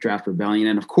the Creek Draft Rebellion.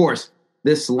 And of course,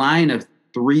 this line of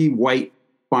 3 white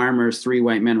farmers, 3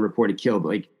 white men reported killed,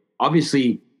 like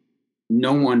obviously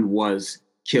no one was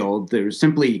killed. There was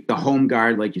simply the home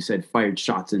guard, like you said, fired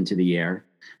shots into the air.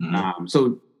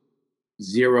 So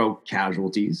 0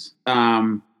 casualties.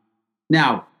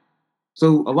 Now,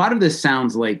 so a lot of this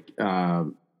sounds like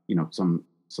some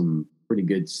pretty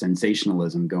good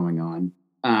sensationalism going on.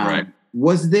 Right.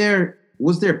 Was there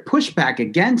pushback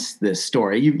against this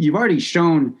story? You've already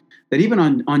shown that even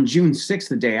on June 6th,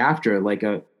 the day after, like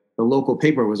the local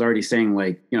paper was already saying,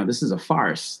 like, this is a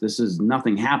farce. This is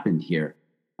nothing happened here.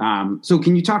 So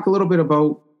can you talk a little bit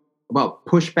about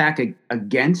pushback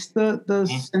against the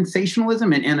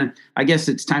sensationalism? And I guess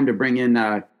it's time to bring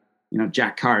in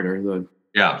Jack Carter, the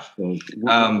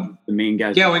main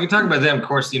guys. Yeah, we can talk about them. Of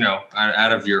course,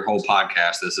 out of your whole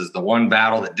podcast, this is the one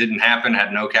battle that didn't happen,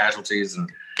 had no casualties. And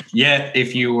yet,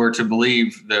 if you were to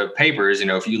believe the papers,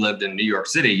 if you lived in New York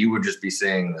City, you would just be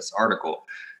seeing this article.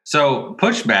 So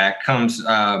pushback comes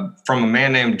from a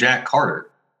man named Jack Carter.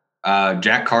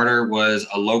 Jack Carter was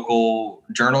a local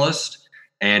journalist,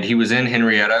 and he was in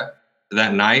Henrietta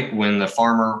that night when the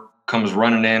farmer comes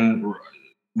running in,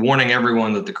 warning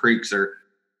everyone that the Creeks are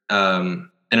in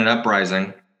an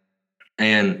uprising.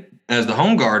 And as the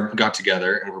Home Guard got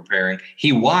together and preparing,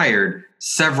 he wired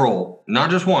several,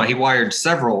 not just one, he wired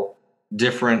several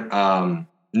different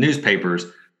newspapers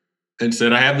and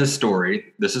said, I have this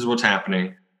story. This is what's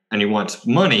happening. And he wants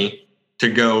money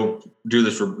to go do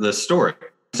this story.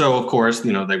 So, of course,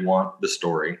 they want the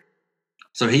story.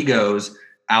 So he goes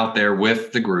out there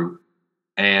with the group,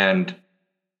 and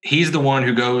he's the one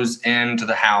who goes into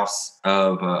the house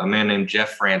of a man named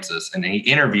Jeff Francis, and he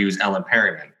interviews Ellen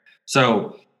Perryman.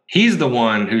 So he's the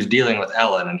one who's dealing with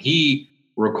Ellen, and he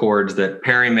records that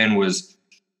Perryman was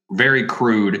very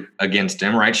crude against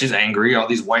him, right? She's angry. All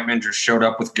these white men just showed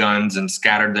up with guns and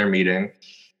scattered their meeting.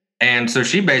 And so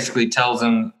she basically tells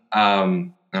him,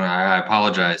 and I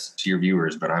apologize to your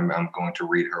viewers, but I'm going to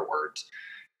read her words.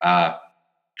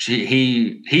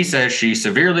 He says she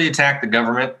severely attacked the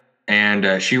government,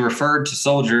 and she referred to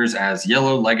soldiers as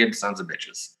yellow-legged sons of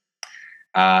bitches.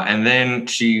 And then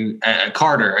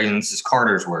Carter, and this is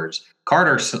Carter's words,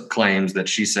 Carter claims that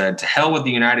she said, to hell with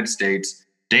the United States,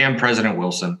 damn President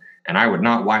Wilson, and I would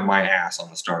not wipe my ass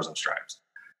on the Stars and Stripes.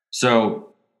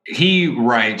 So he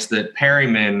writes that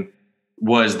Perryman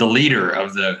was the leader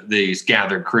of these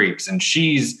gathered Creeks, and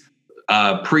she's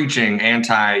preaching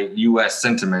anti-U.S.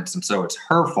 sentiments, and so it's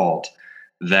her fault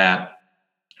that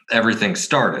everything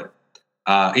started.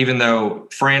 Even though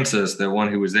Francis, the one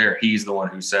who was there, he's the one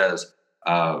who says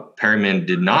Perryman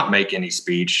did not make any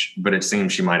speech, but it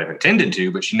seems she might have intended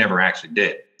to, but she never actually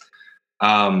did.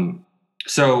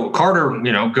 So Carter,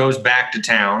 goes back to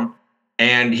town,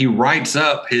 and he writes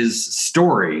up his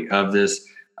story of this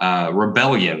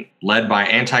rebellion led by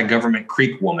anti-government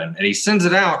Creek woman, and he sends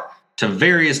it out to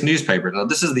various newspapers. Now,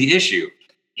 this is the issue.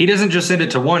 He doesn't just send it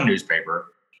to one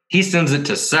newspaper. He sends it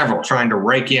to several, trying to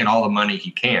rake in all the money he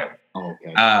can.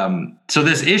 Okay. So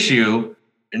this issue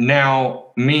now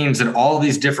means that all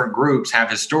these different groups have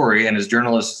his story, and as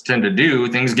journalists tend to do,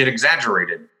 things get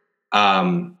exaggerated.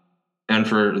 And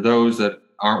for those that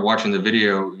aren't watching the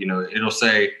video, it'll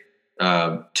say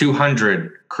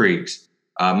 200 Creeks.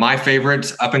 My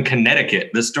favorites up in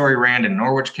Connecticut. This story ran in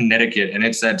Norwich, Connecticut, and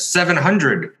it said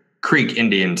 700 Creek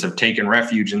Indians have taken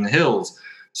refuge in the hills.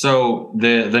 So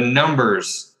the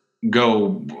numbers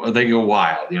go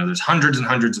wild. There's hundreds and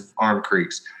hundreds of armed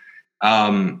Creeks.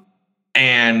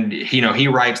 And he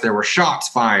writes there were shots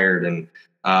fired and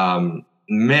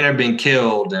men have been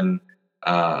killed and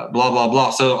blah, blah,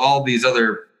 blah. So all these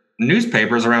other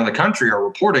newspapers around the country are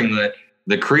reporting that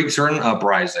the Creeks are in an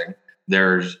uprising.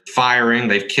 There's firing.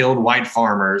 They've killed white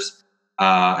farmers,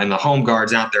 and the Home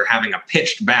Guard's out there having a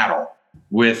pitched battle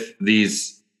with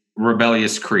these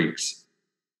rebellious Creeks.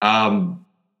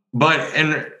 But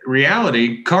in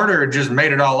reality, Carter just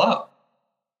made it all up.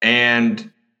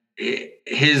 And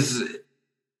his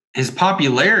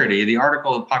popularity, the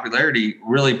article of popularity,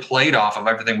 really played off of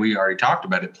everything we already talked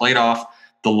about. It played off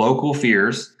the local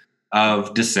fears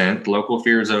of dissent, local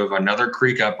fears of another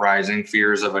Creek uprising,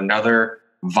 fears of another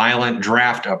violent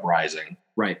draft uprising.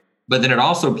 Right. But then it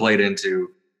also played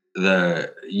into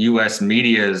the U.S.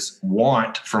 media's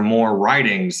want for more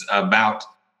writings about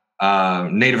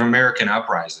Native American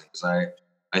uprisings.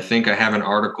 I think I have an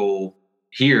article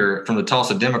here from the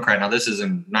Tulsa Democrat. Now, this is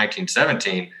in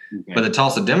 1917, okay. But the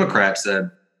Tulsa Democrat said,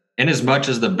 inasmuch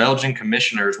as the Belgian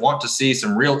commissioners want to see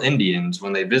some real Indians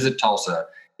when they visit Tulsa,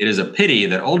 it is a pity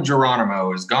that old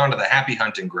Geronimo has gone to the happy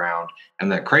hunting ground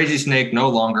and that Crazy Snake no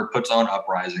longer puts on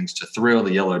uprisings to thrill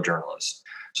the yellow journalists.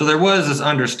 So there was this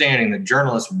understanding that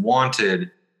journalists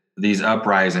wanted these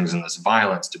uprisings and this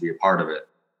violence to be a part of it.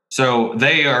 So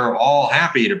they are all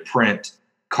happy to print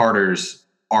Carter's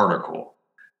article.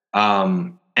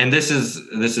 And this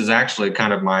is actually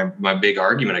kind of my big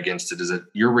argument against it, is that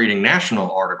you're reading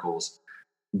national articles,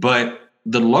 but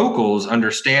the locals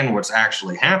understand what's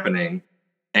actually happening,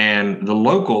 and the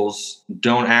locals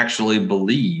don't actually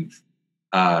believe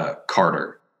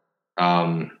Carter.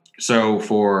 So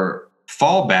for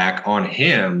fallback on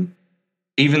him,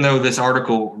 even though this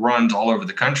article runs all over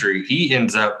the country, he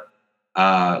ends up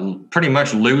pretty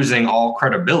much losing all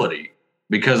credibility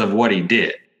because of what he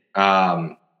did.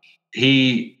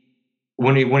 He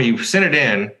when he sent it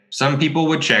in, some people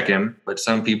would check him, but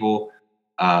some people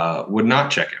would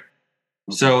not check him.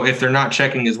 So if they're not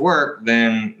checking his work,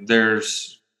 then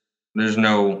there's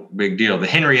no big deal. The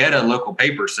Henrietta local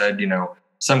paper said,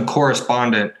 some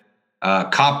correspondent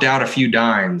copped out a few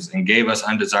dimes and gave us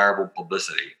undesirable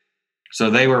publicity. So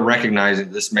they were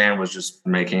recognizing this man was just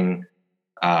making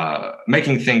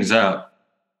things up,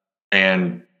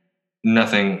 and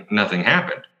nothing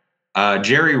happened.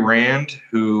 Jerry Rand,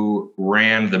 who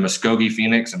ran the Muskogee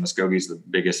Phoenix, and Muskogee's the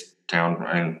biggest town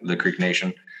in the Creek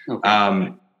Nation.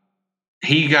 Okay.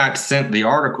 He got sent the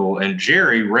article, and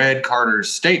Jerry read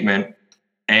Carter's statement,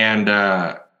 and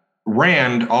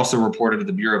Rand also reported to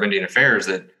the Bureau of Indian Affairs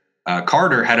that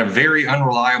Carter had a very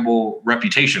unreliable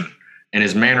reputation in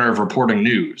his manner of reporting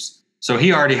news. So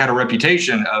he already had a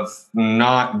reputation of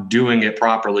not doing it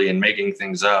properly and making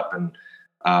things up. And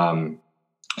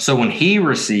so when he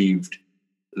received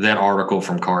that article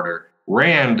from Carter,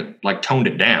 Rand toned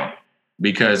it down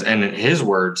because, and in his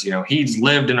words, he's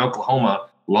lived in Oklahoma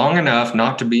long enough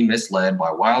not to be misled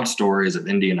by wild stories of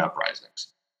Indian uprisings.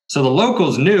 So the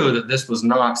locals knew that this was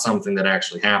not something that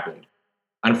actually happened.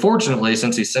 Unfortunately,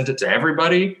 since he sent it to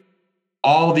everybody,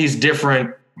 all these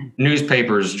different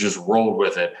newspapers just rolled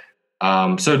with it.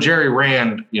 So Jerry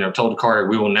Rand, told Carter,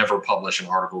 "We will never publish an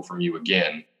article from you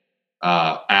again,"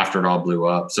 after it all blew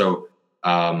up. So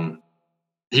Carter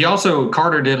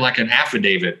did an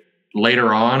affidavit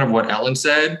later on of what Ellen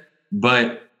said,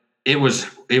 but it would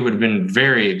have been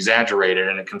very exaggerated,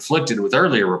 and it conflicted with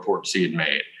earlier reports he had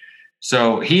made.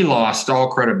 So he lost all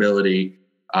credibility.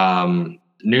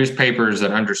 Newspapers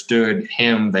that understood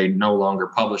him, they no longer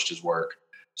published his work.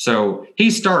 So he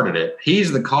started it.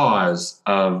 He's the cause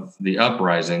of the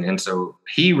uprising. And so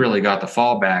he really got the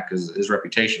fallback because his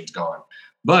reputation's gone.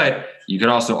 But you could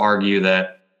also argue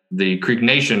that the Creek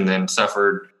Nation then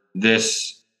suffered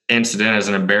this incident as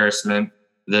an embarrassment.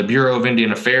 The Bureau of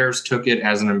Indian Affairs took it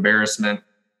as an embarrassment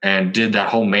and did that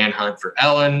whole manhunt for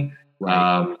Ellen.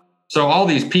 Right. So all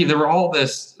these people, there were all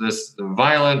this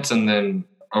violence and then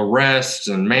arrests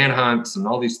and manhunts and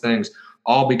all these things,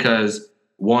 all because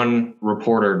one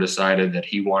reporter decided that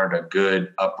he wanted a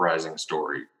good uprising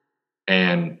story.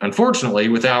 And unfortunately,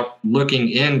 without looking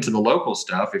into the local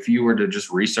stuff, if you were to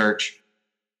just research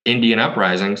Indian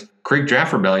uprisings, Creek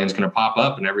Draft Rebellion is going to pop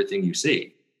up in everything you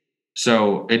see.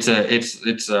 So it's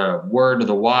a word of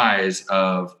the wise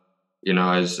of,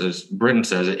 as Britain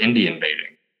says, Indian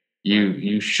baiting.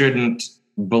 You shouldn't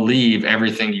believe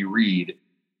everything you read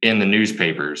in the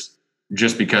newspapers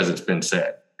just because it's been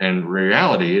said. And in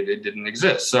reality, it didn't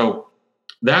exist. So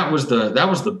that was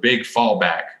the big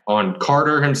fallback on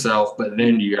Carter himself. But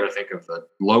then you got to think of the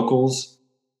locals,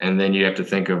 and then you have to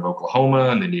think of Oklahoma,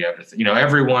 and then you have to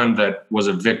everyone that was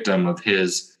a victim of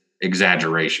his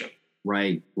exaggeration.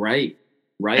 Right.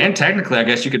 And technically, I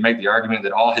guess you could make the argument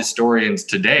that all historians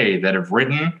today that have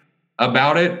written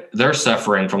about it, they're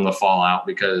suffering from the fallout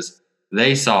because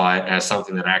they saw it as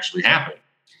something that actually happened,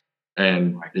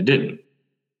 and it didn't.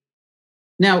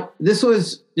 Now, this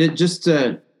was just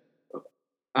to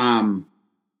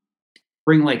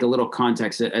bring a little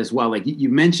context as well. You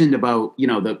mentioned about,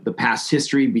 the past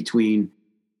history between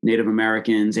Native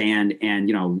Americans and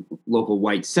local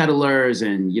white settlers,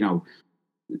 and,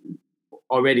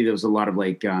 already there was a lot of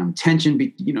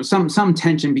tension, some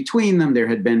tension between them. There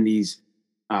had been these,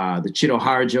 the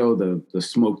Chitoharjo, the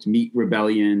smoked meat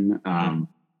rebellion,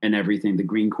 and everything, the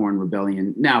green corn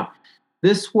rebellion. Now,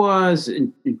 this was,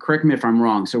 and correct me if I'm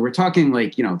wrong, so we're talking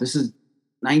this is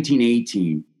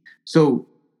 1918. So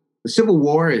the Civil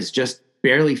War is just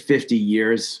barely 50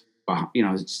 years,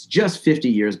 it's just 50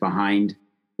 years behind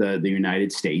the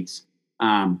United States.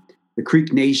 The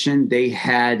Creek Nation, they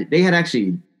had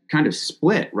actually kind of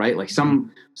split, right?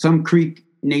 Some Creek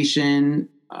Nation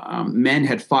men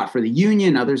had fought for the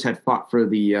Union, others had fought for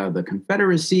the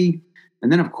Confederacy.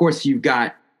 And then of course you've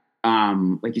got,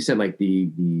 like you said,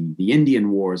 the Indian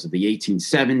Wars of the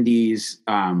 1870s,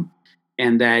 and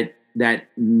that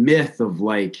myth of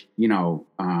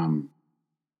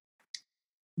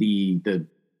the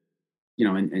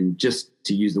and just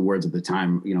to use the words of the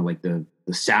time, like the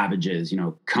savages,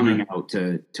 coming out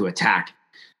to attack,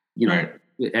 Right.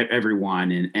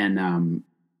 everyone. And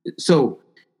so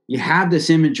you have this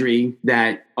imagery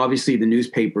that obviously the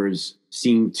newspapers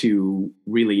seem to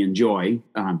really enjoy,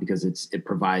 because it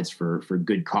provides for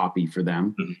good copy for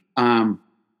them.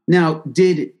 Now,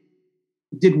 did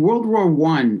World War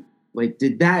One,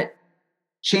 did that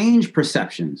change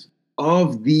perceptions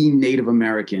of the Native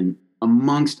American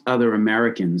amongst other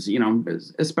Americans?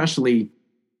 Especially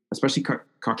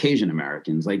Caucasian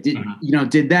Americans.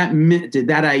 Did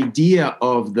that idea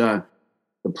of the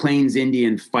Plains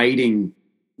Indian fighting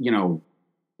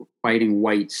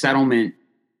white settlement,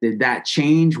 did that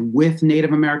change with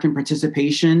Native American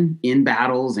participation in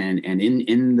battles and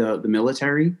in the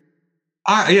military?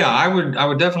 I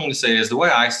would definitely say, is the way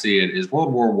I see it, is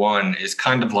World War One is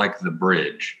kind of like the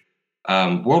bridge.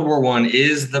 World War One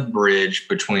is the bridge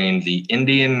between the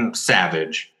Indian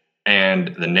savage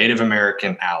and the Native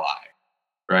American ally.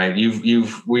 Right?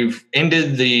 We've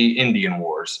ended the Indian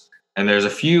Wars, and there's a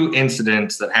few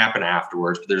incidents that happen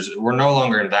afterwards, but we're no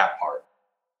longer in that part.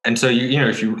 And so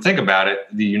if you think about it,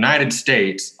 the United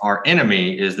States, our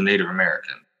enemy is the Native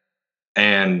American.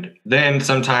 And then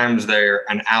sometimes they're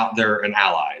an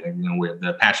ally, with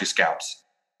the Apache Scouts,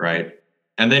 right?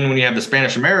 And then when you have the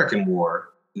Spanish American War,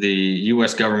 the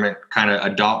U.S. government kind of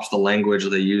adopts the language that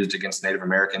they used against Native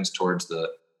Americans towards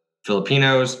the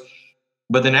Filipinos.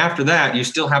 But then after that, you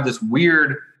still have this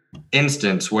weird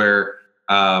instance where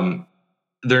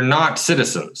they're not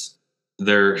citizens.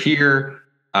 They're here,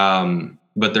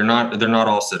 but they're not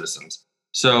all citizens.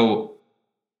 So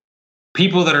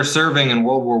people that are serving in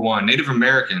World War One, Native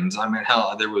Americans, I mean,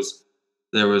 hell, there was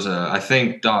I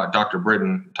think Dr.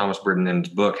 Thomas Britton in his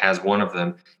book has one of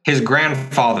them. His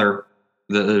grandfather,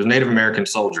 the Native American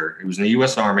soldier, he was in the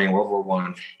U.S. Army in World War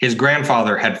One. His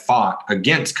grandfather had fought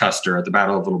against Custer at the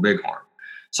Battle of Little Bighorn.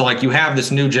 So you have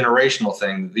this new generational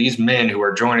thing. These men who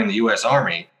are joining the U.S.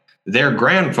 Army, their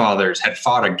grandfathers had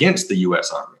fought against the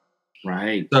U.S. Army.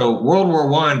 Right. So World War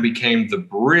One became the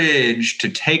bridge to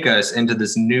take us into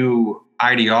this new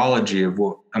ideology of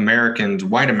what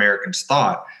white Americans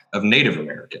thought of Native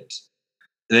Americans.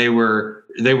 World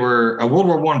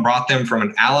War One brought them from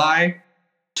an ally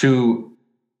to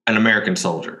an American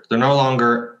soldier. They're no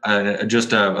longer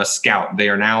just a scout. They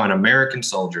are now an American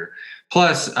soldier.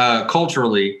 Plus,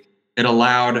 culturally, it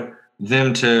allowed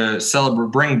them to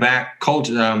bring back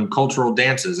cultural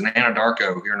dances. In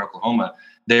Anadarko here in Oklahoma,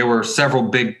 there were several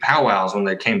big powwows when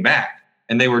they came back,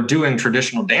 and they were doing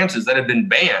traditional dances that had been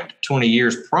banned 20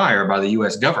 years prior by the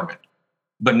U.S. government.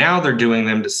 But now they're doing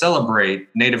them to celebrate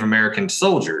Native American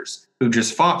soldiers who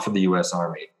just fought for the U.S.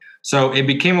 Army. So it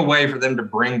became a way for them to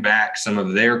bring back some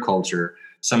of their culture,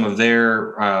 some of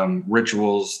their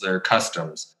rituals, their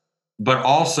customs, but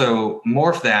also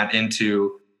morph that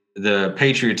into the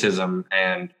patriotism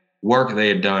and work they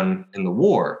had done in the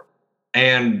war.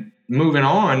 And moving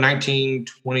on,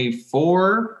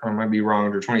 1924, or I might be wrong,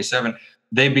 under 27,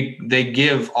 they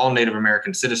give all Native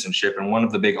American citizenship, and one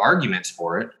of the big arguments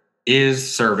for it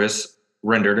is service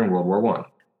rendered in World War One.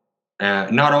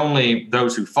 Not only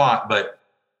those who fought, but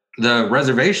the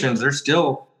reservations, they're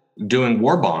still doing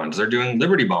war bonds, they're doing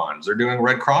Liberty bonds, they're doing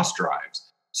Red Cross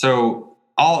drives. So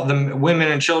all the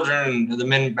women and children and the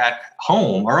men back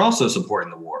home are also supporting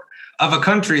the war of a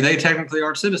country they technically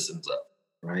are citizens of.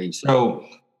 Right. So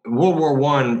World War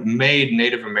One made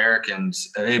Native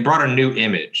Americans, it brought a new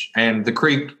image. And the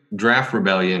Creek Draft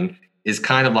Rebellion is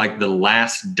kind of like the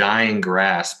last dying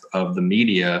grasp of the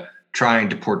media trying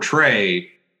to portray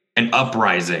an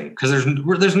uprising. Because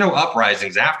there's no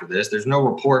uprisings after this. There's no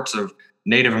reports of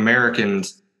Native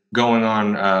Americans going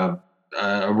on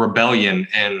a rebellion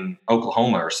in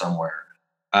Oklahoma or somewhere.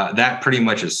 That pretty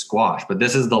much is squashed. But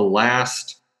this is the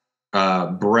last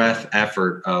breath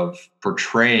effort of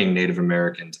portraying Native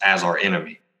Americans as our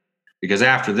enemy. Because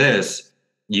after this,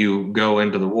 you go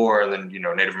into the war, and then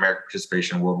Native American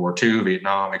participation in World War II,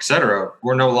 Vietnam, etc.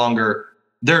 We're no longer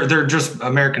they're just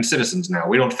American citizens now.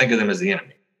 We don't think of them as the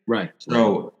enemy. Right.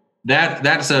 So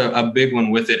that's a big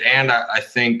one with it, and I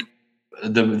think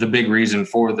the big reason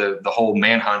for the whole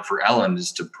manhunt for Ellen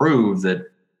is to prove that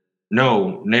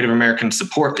no, Native Americans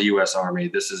support the U.S. Army.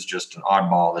 This is just an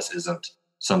oddball. This isn't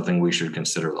something we should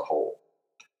consider the whole.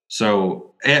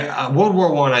 So World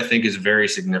War I, I think, is very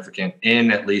significant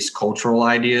in at least cultural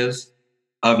ideas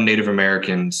of Native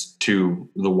Americans to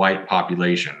the white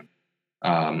population,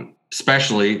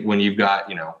 especially when you've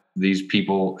got, these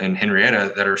people in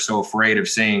Henrietta that are so afraid of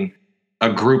seeing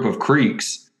a group of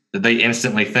Creeks that they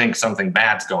instantly think something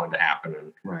bad's going to happen.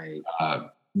 And, right.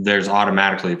 There's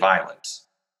automatically violence.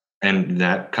 and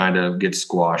that kind of gets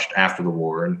squashed after the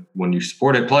war. And when you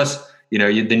support it, plus,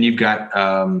 then you've got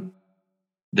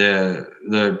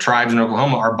the tribes in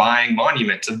Oklahoma are buying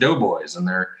monuments of doughboys, and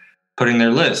they're putting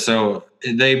their list. So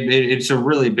it's a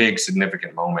really big,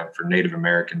 significant moment for Native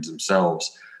Americans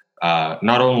themselves,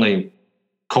 not only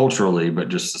culturally, but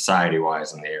just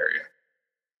society-wise in the area.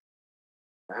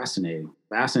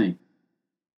 Fascinating.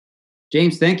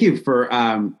 James, thank you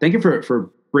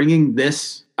for bringing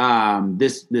this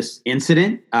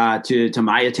incident to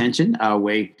my attention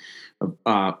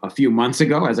a few months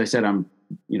ago. As I said, I'm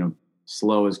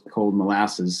slow as cold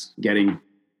molasses getting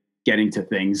to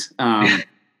things.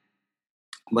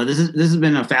 But this has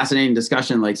been a fascinating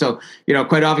discussion.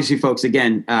 Quite obviously, folks,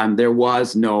 again, there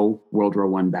was no World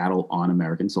War I battle on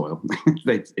American soil.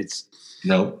 It's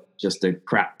just a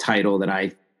crap title that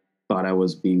I thought I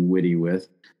was being witty with.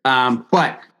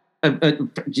 But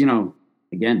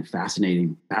again,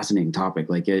 fascinating topic.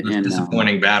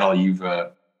 Disappointing battle you've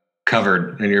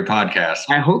covered in your podcast.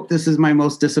 I hope this is my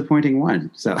most disappointing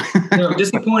one. So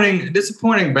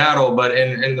disappointing battle, but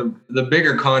in the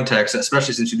bigger context,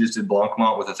 especially since you just did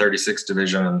Blancmont with the 36th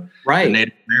Division and the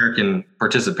Native American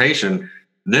participation,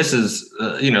 this is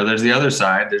there's the other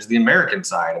side, there's the American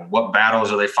side, and what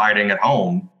battles are they fighting at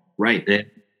home? Right. In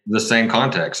the same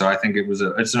context. So I think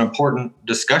it's an important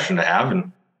discussion to have,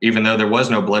 and even though there was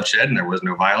no bloodshed and there was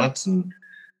no violence and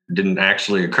it didn't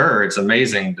actually occur, it's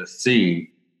amazing to see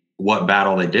what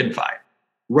battle they did fight.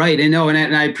 Right. And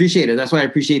I appreciate it. That's why I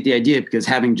appreciate the idea, because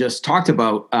having just talked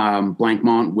about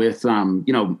Blancmont with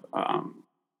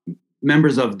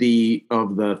members of the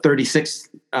 36th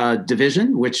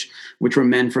Division, which were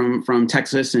men from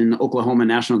Texas and Oklahoma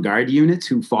National Guard units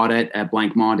who fought at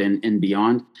Blancmont and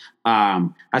beyond.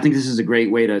 I think this is a great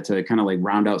way to kind of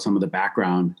round out some of the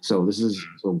background. So this is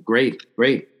great.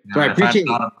 So I appreciate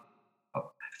it.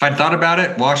 If I'd thought about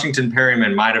it, Washington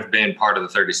Perryman might have been part of the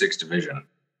 36th Division.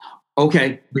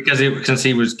 Okay. Because since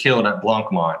he was killed at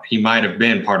Blancmont, he might have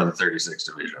been part of the 36th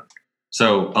Division.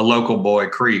 So a local boy,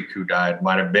 Creek, who died,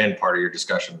 might have been part of your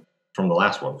discussion from the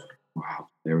last one. Wow.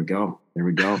 There we go.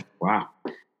 Wow.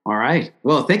 All right.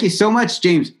 Well, thank you so much,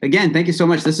 James. Again, thank you so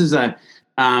much. This is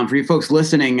for you folks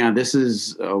listening, this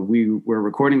is we're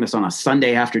recording this on a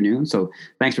Sunday afternoon. So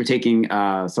thanks for taking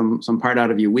some part out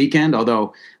of your weekend.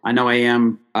 Although I know I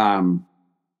am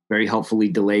very helpfully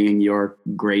delaying your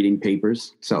grading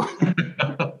papers. So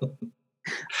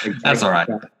that's all right.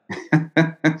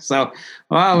 So,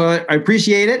 well, I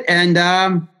appreciate it,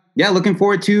 and looking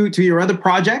forward to your other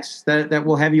projects that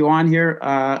we'll have you on here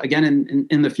again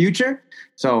in the future.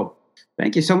 So,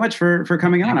 thank you so much for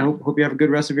coming on. I hope you have a good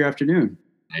rest of your afternoon.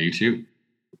 Yeah, you too.